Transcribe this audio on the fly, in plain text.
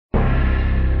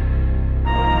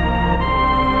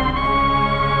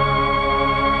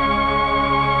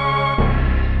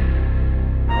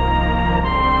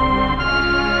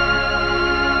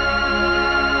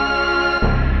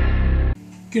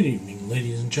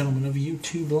gentlemen of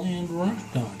YouTube land,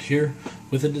 Marth here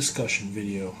with a discussion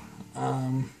video.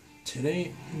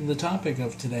 Today, the topic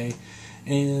of today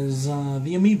is the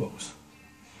Amiibos.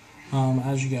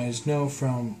 As you guys know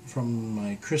from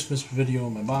my Christmas video,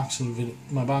 my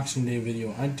Boxing Day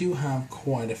video, I do have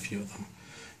quite a few of them.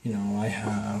 You know, I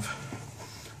have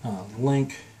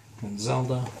Link and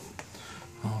Zelda.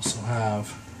 I also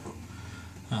have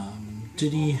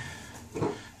Diddy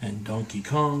and Donkey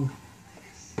Kong.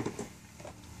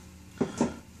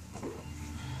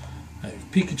 I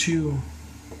have Pikachu,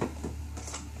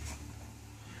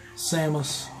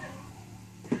 Samus,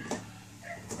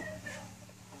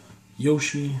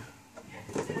 Yoshi,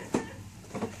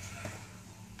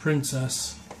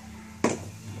 Princess,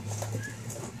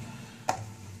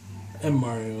 and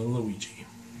Mario and Luigi.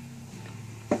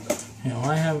 You know,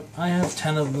 I have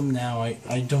 10 of them now.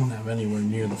 I don't have anywhere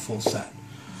near the full set.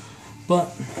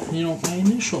 But, you know, my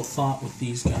initial thought with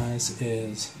these guys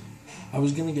is I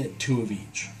was going to get 2 of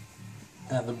each.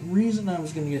 And the reason I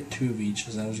was going to get 2 of each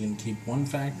is I was going to keep one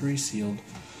factory sealed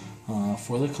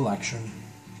for the collection,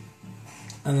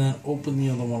 and then open the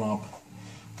other one up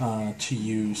to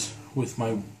use with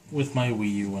my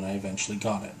Wii U when I eventually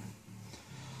got it.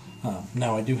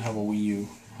 Now I do have a Wii U.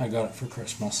 I got it for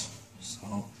Christmas,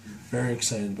 so very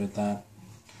excited about that.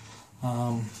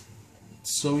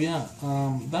 So yeah,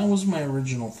 that was my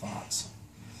original thoughts.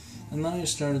 And then I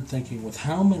started thinking, with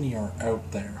how many are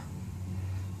out there,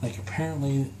 like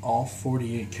apparently all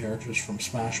 48 characters from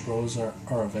Smash Bros. are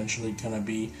eventually going to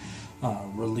be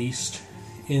released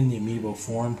in the Amiibo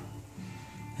form.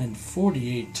 And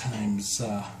 48 times,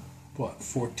 what,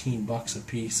 14 bucks a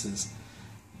piece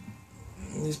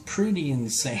is pretty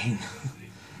insane,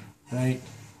 right,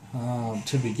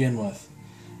 to begin with.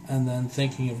 And then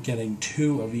thinking of getting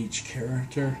 2 of each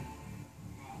character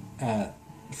at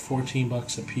 14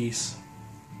 bucks a piece,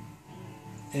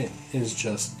 it is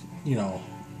just, you know,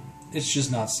 it's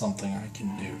just not something I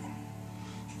can do,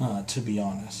 to be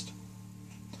honest.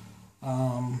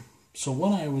 So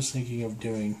what I was thinking of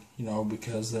doing, you know,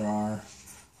 because there are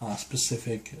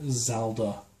specific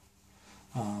Zelda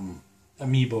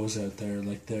Amiibos out there,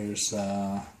 like there's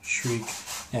Shriek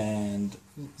and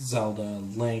Zelda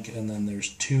Link, and then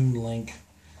there's Toon Link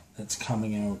that's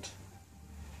coming out.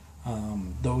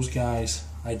 Those guys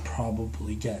I'd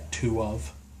probably get 2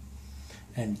 of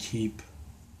and keep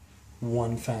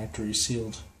one factory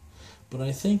sealed. But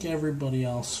I think everybody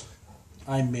else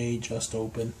I may just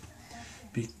open,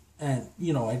 and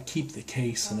you know, I'd keep the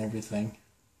case and everything,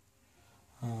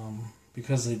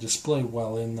 because they display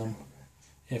well in them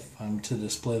if I'm to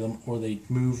display them, or they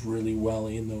move really well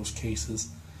in those cases.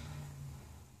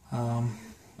 I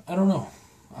don't know,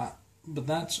 but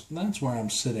that's where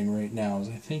I'm sitting right now. Is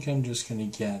I think I'm just gonna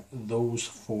get those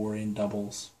 4 in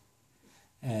doubles,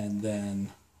 and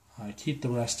then keep the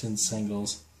rest in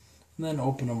singles, and then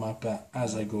open them up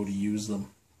as I go to use them.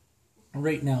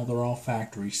 Right now they're all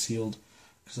factory sealed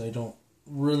because I don't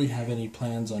really have any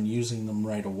plans on using them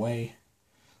right away.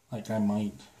 Like I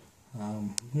might,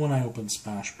 when I open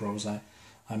Smash Bros, I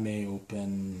may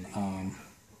open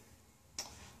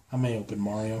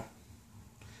Mario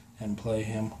and play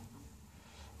him,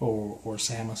 or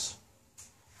Samus.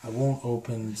 I won't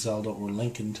open Zelda or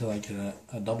Link until I get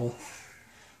a double.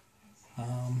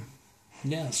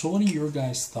 Yeah, so what are your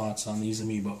guys' thoughts on these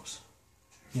Amiibos?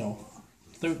 You know,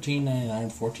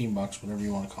 $13.99, 14 bucks, whatever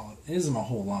you want to call it. It isn't a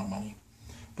whole lot of money.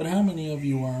 But how many of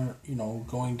you are, you know,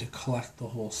 going to collect the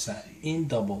whole set in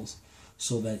doubles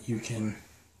so that you can,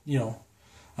 you know,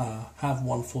 have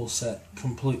one full set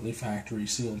completely factory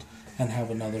sealed and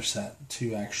have another set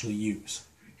to actually use?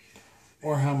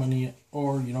 Or how many,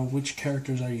 or, you know, which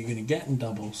characters are you going to get in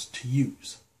doubles to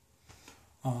use?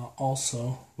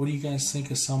 Also, what do you guys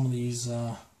think of some of these,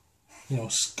 you know,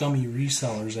 scummy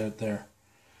resellers out there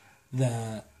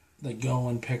that go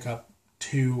and pick up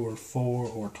 2 or 4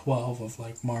 or 12 of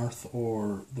like Marth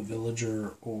or the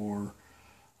Villager or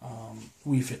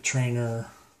Wii Fit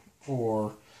Trainer,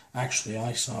 or actually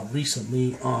I saw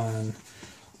recently on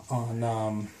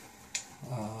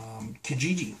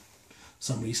Kijiji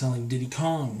somebody selling Diddy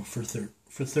Kong for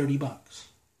 30 bucks.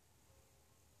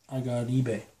 I got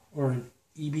eBay or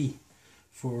EB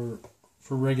for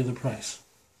regular price.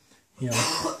 You know,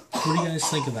 what do you guys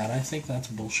think of that? I think that's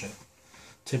bullshit,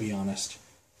 to be honest.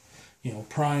 You know,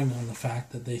 prying on the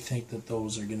fact that they think that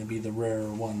those are going to be the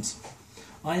rarer ones.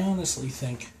 I honestly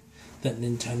think that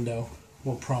Nintendo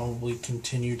will probably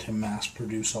continue to mass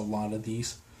produce a lot of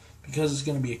these because it's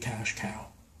going to be a cash cow.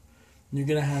 You're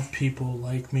going to have people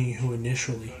like me who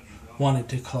initially wanted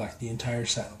to collect the entire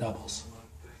set doubles,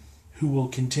 who will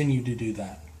continue to do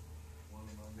that.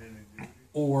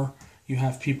 Or you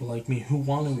have people like me who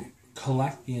want to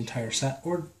collect the entire set,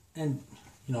 and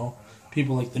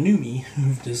people like the new me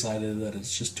who've decided that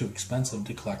it's just too expensive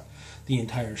to collect the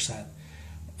entire set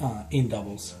in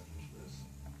doubles.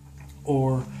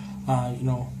 Or,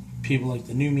 people like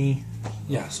the new me,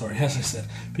 as I said,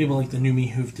 people like the new me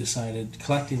who've decided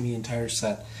collecting the entire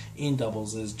set in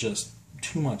doubles is just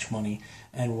too much money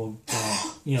and will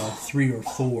get, 3 or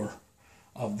 4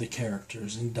 of the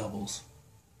characters in doubles,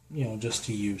 just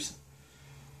to use.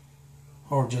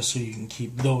 Or just so you can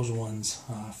keep those ones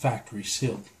factory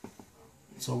sealed.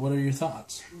 So what are your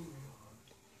thoughts?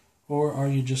 Or are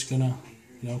you just gonna,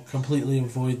 completely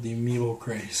avoid the Amiibo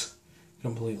craze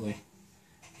completely?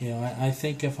 I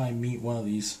think if I meet one of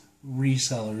these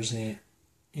resellers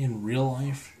in real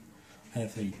life, and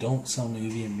if they don't sell me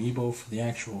the Amiibo for the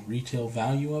actual retail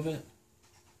value of it,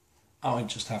 I might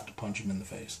just have to punch them in the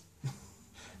face.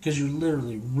 Because you're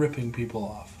literally ripping people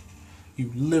off.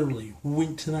 You literally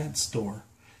went to that store,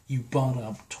 you bought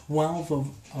up 12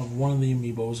 of one of the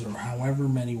Amiibos, or however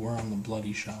many were on the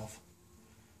bloody shelf,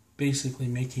 basically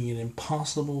making it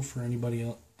impossible for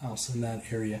anybody else in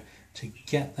that area to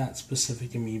get that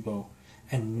specific Amiibo,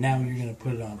 and now you're going to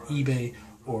put it on eBay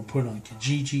or put it on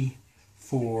Kijiji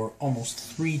for almost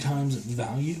 3 times its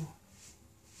value?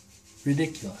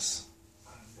 Ridiculous.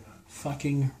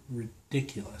 Fucking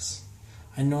ridiculous.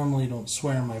 I normally don't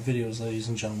swear in my videos, ladies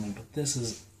and gentlemen, but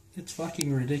it's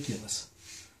fucking ridiculous.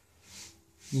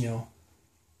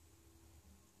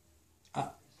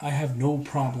 I have no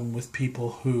problem with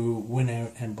people who went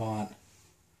out and bought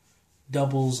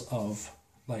doubles of,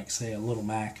 like, say, a Little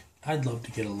Mac. I'd love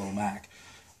to get a Little Mac,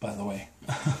 by the way.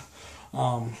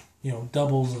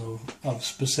 Doubles of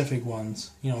specific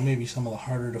ones, maybe some of the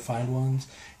harder to find ones,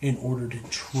 in order to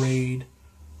trade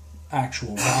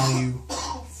actual value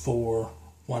for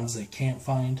ones they can't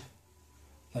find.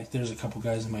 Like, there's a couple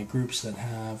guys in my groups that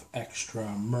have extra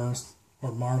Marth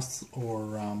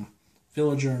or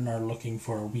Villager and are looking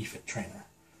for a Wii Fit Trainer.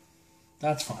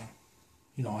 That's fine.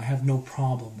 I have no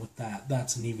problem with that.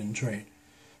 That's an even trade.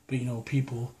 But,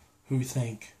 people who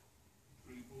think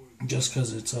just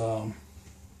because it's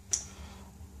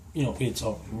it's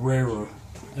a rarer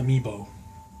Amiibo,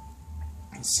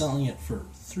 selling it for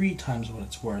 3 times what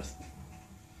it's worth,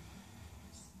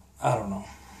 I don't know.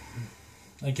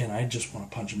 Again, I just want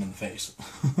to punch him in the face.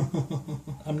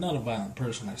 I'm not a violent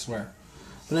person, I swear.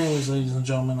 But anyways, ladies and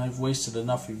gentlemen, I've wasted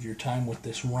enough of your time with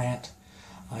this rant.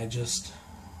 I just,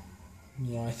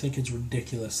 I think it's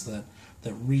ridiculous that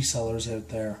resellers out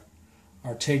there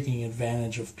are taking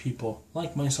advantage of people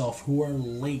like myself who are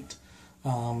late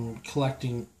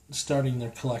starting their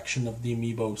collection of the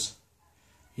Amiibos.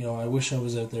 I wish I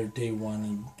was out there day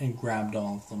one and grabbed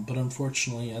all of them, but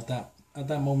unfortunately at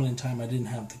that moment in time I didn't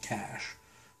have the cash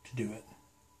to do it.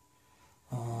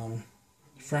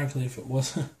 Frankly, if it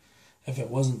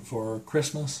wasn't for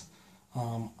Christmas,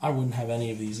 I wouldn't have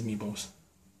any of these Amiibos.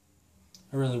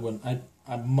 I really wouldn't.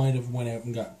 I might have went out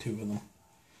and got 2 of them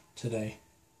today.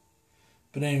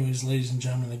 But anyways, ladies and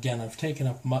gentlemen, again, I've taken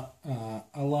up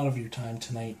a lot of your time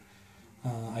tonight.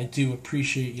 I do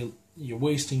appreciate you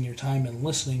wasting your time and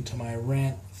listening to my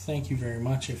rant. Thank you very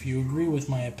much. If you agree with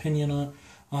my opinion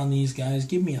on these guys,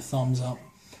 give me a thumbs up.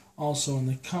 Also, in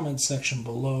the comments section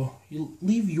below, you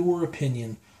leave your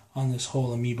opinion on this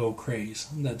whole Amiibo craze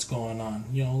that's going on.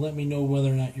 Let me know whether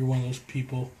or not you're one of those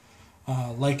people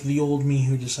like the old me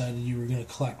who decided you were going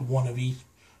to collect one of each,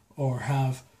 or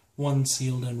have one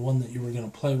sealed and one that you were going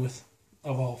to play with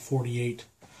of all 48.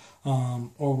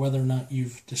 Or whether or not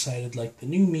you've decided, like the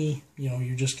new me,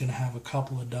 you're just going to have a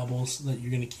couple of doubles that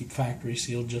you're going to keep factory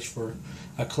sealed just for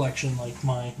a collection like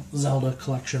my Zelda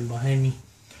collection behind me.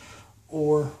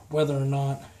 Or whether or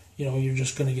not, you're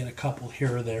just going to get a couple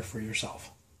here or there for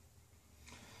yourself.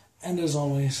 And as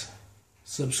always,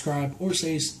 subscribe or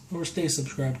stay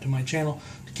subscribed to my channel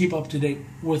to keep up to date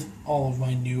with all of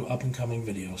my new up-and-coming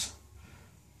videos.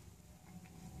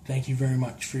 Thank you very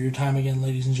much for your time again,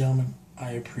 ladies and gentlemen.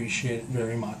 I appreciate it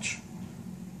very much.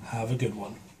 Have a good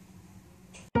one.